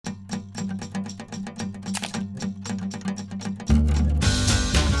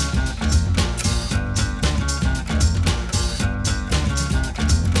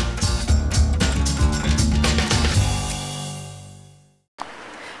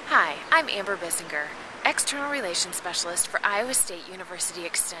Hi, I'm Amber Bissinger, External Relations Specialist for Iowa State University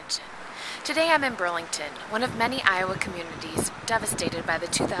Extension. Today I'm in Burlington, one of many Iowa communities devastated by the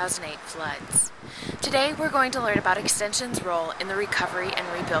 2008 floods. Today we're going to learn about Extension's role in the recovery and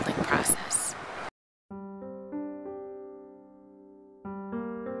rebuilding process.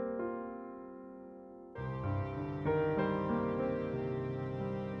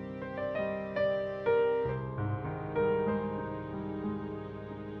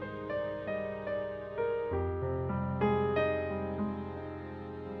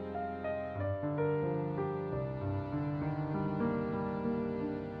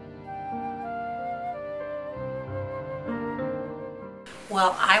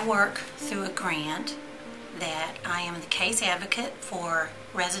 Well, I work through a grant that I am the case advocate for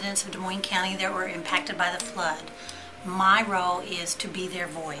residents of Des Moines County that were impacted by the flood. My role is to be their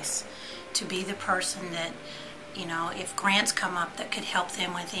voice, to be the person that, if grants come up that could help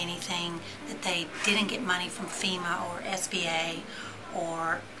them with anything, that they didn't get money from FEMA or SBA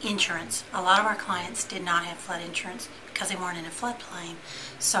or insurance. A lot of our clients did not have flood insurance because they weren't in a floodplain.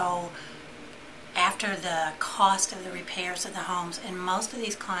 So after the cost of the repairs of the homes, and most of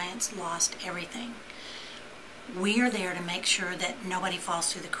these clients lost everything, we are there to make sure that nobody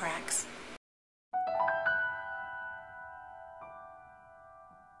falls through the cracks.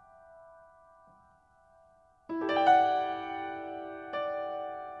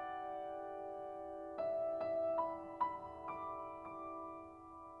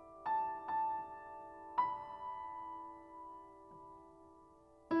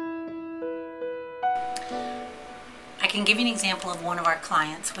 I can give you an example of one of our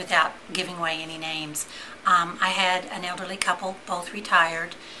clients without giving away any names. I had an elderly couple, both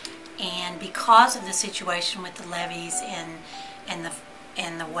retired, and because of the situation with the levees and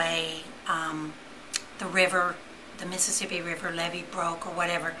the way the river, the Mississippi River levee broke or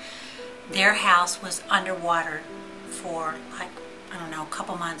whatever, their house was underwater for a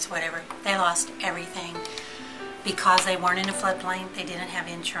couple months, whatever. They lost everything because they weren't in a floodplain. They didn't have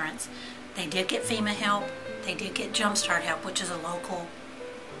insurance. They did get FEMA help. They did get Jumpstart help, which is a local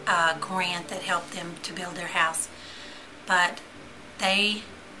grant that helped them to build their house. But they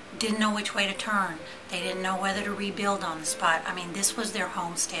didn't know which way to turn. They didn't know whether to rebuild on the spot. I mean, this was their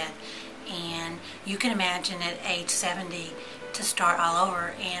homestead. And you can imagine at age 70 to start all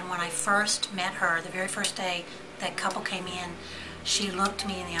over. And when I first met her, the very first day that couple came in, she looked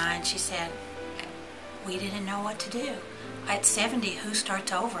me in the eye and she said, "We didn't know what to do. At 70, who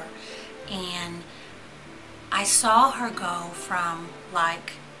starts over?" And I saw her go from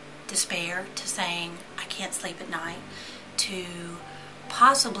despair to saying, "I can't sleep at night," to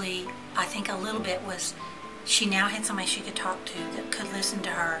possibly, I think a little bit was, she now had somebody she could talk to that could listen to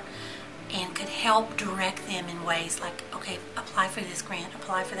her and could help direct them in ways like, okay, apply for this grant,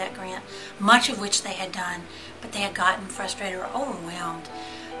 apply for that grant, much of which they had done, but they had gotten frustrated or overwhelmed.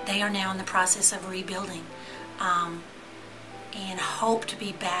 They are now in the process of rebuilding and hope to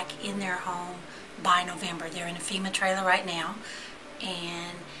be back in their home by November. They're in a FEMA trailer right now.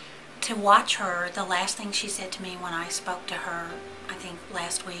 And to watch her, the last thing she said to me when I spoke to her, I think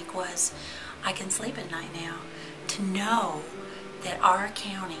last week, was, "I can sleep at night now." To know that our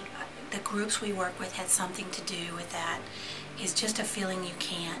county, the groups we work with, had something to do with that is just a feeling you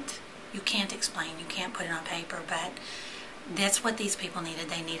can't explain. You can't put it on paper, but that's what these people needed.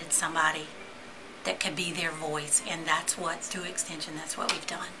 They needed somebody that could be their voice, and that's what, through Extension, that's what we've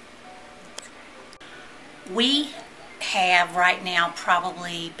done. We have right now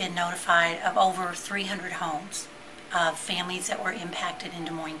probably been notified of over 300 homes of families that were impacted in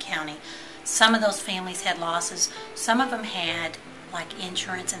Des Moines County. Some of those families had losses. Some of them had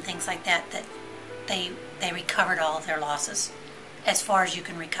insurance and things like that, that they recovered all of their losses as far as you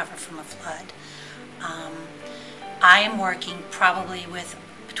can recover from a flood. I am working probably with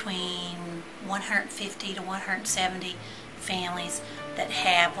between 150 to 170 families that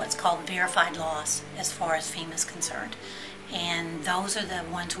have what's called verified loss as far as FEMA is concerned. And those are the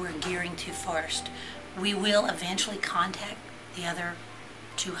ones we're gearing to first. We will eventually contact the other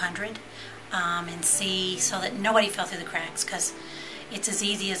 200 and see, so that nobody fell through the cracks, because it's as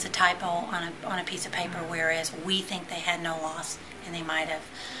easy as a typo on a piece of paper, whereas we think they had no loss and they might have.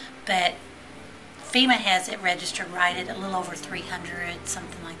 But FEMA has it registered right at a little over 300,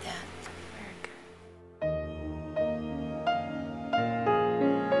 something like that.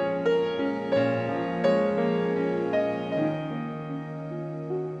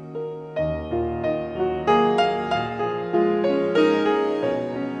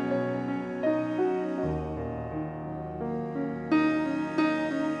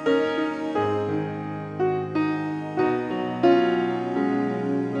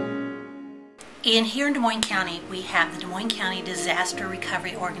 Here in Des Moines County, we have the Des Moines County Disaster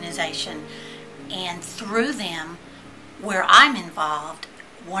Recovery Organization, and through them, where I'm involved,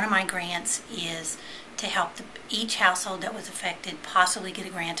 one of my grants is to help each household that was affected possibly get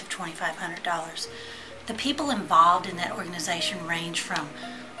a grant of $2,500. The people involved in that organization range from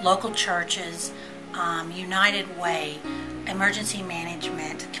local churches, United Way, Emergency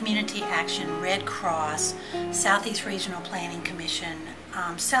Management, Community Action, Red Cross, Southeast Regional Planning Commission,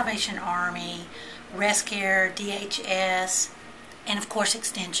 Salvation Army, Rescare, DHS, and of course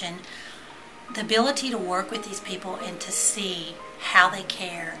Extension. The ability to work with these people and to see how they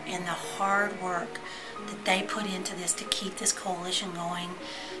care and the hard work that they put into this to keep this coalition going,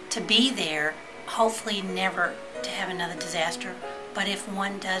 to be there, hopefully never to have another disaster, but if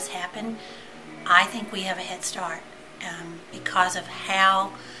one does happen, I think we have a head start because of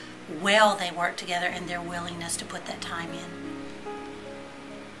how well they work together and their willingness to put that time in.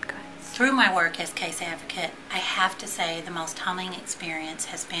 Through my work as case advocate, I have to say the most humbling experience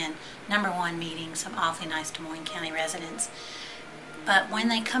has been, number one, meeting some awfully nice Des Moines County residents. But when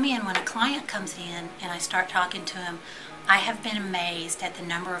they come in, when a client comes in and I start talking to them, I have been amazed at the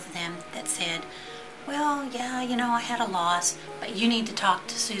number of them that said, well, yeah, I had a loss, but you need to talk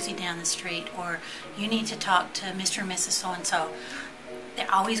to Susie down the street, or you need to talk to Mr. and Mrs. So-and-so.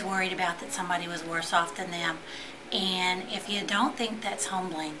 They're always worried about that somebody was worse off than them. And if you don't think that's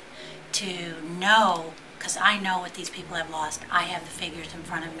humbling to know, because I know what these people have lost, I have the figures in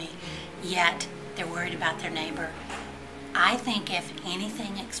front of me, yet they're worried about their neighbor. I think if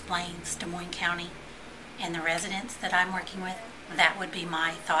anything explains Des Moines County and the residents that I'm working with, that would be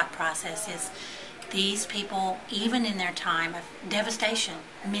my thought process, is these people, even in their time of devastation,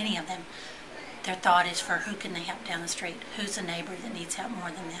 many of them, their thought is for who can they help down the street, who's a neighbor that needs help more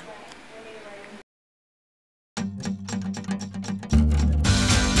than them.